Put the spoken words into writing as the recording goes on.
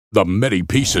The many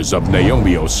pieces of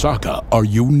Naomi Osaka are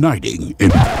uniting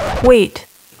in... Wait,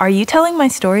 are you telling my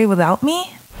story without me?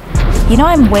 You know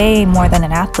I'm way more than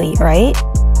an athlete, right?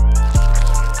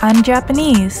 I'm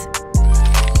Japanese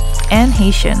and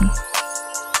Haitian.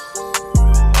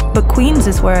 But Queens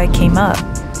is where I came up.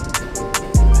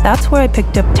 That's where I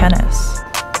picked up tennis.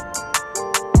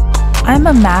 I'm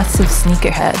a massive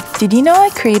sneakerhead. Did you know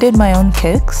I created my own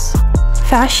kicks?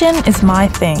 Fashion is my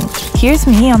thing. Here's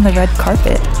me on the red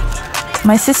carpet.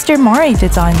 My sister Mari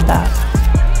designed that.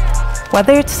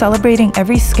 Whether it's celebrating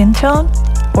every skin tone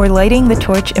or lighting the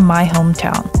torch in my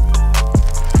hometown.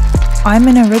 I'm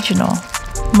an original.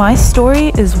 My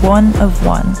story is one of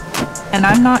one, and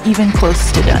I'm not even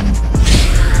close to done.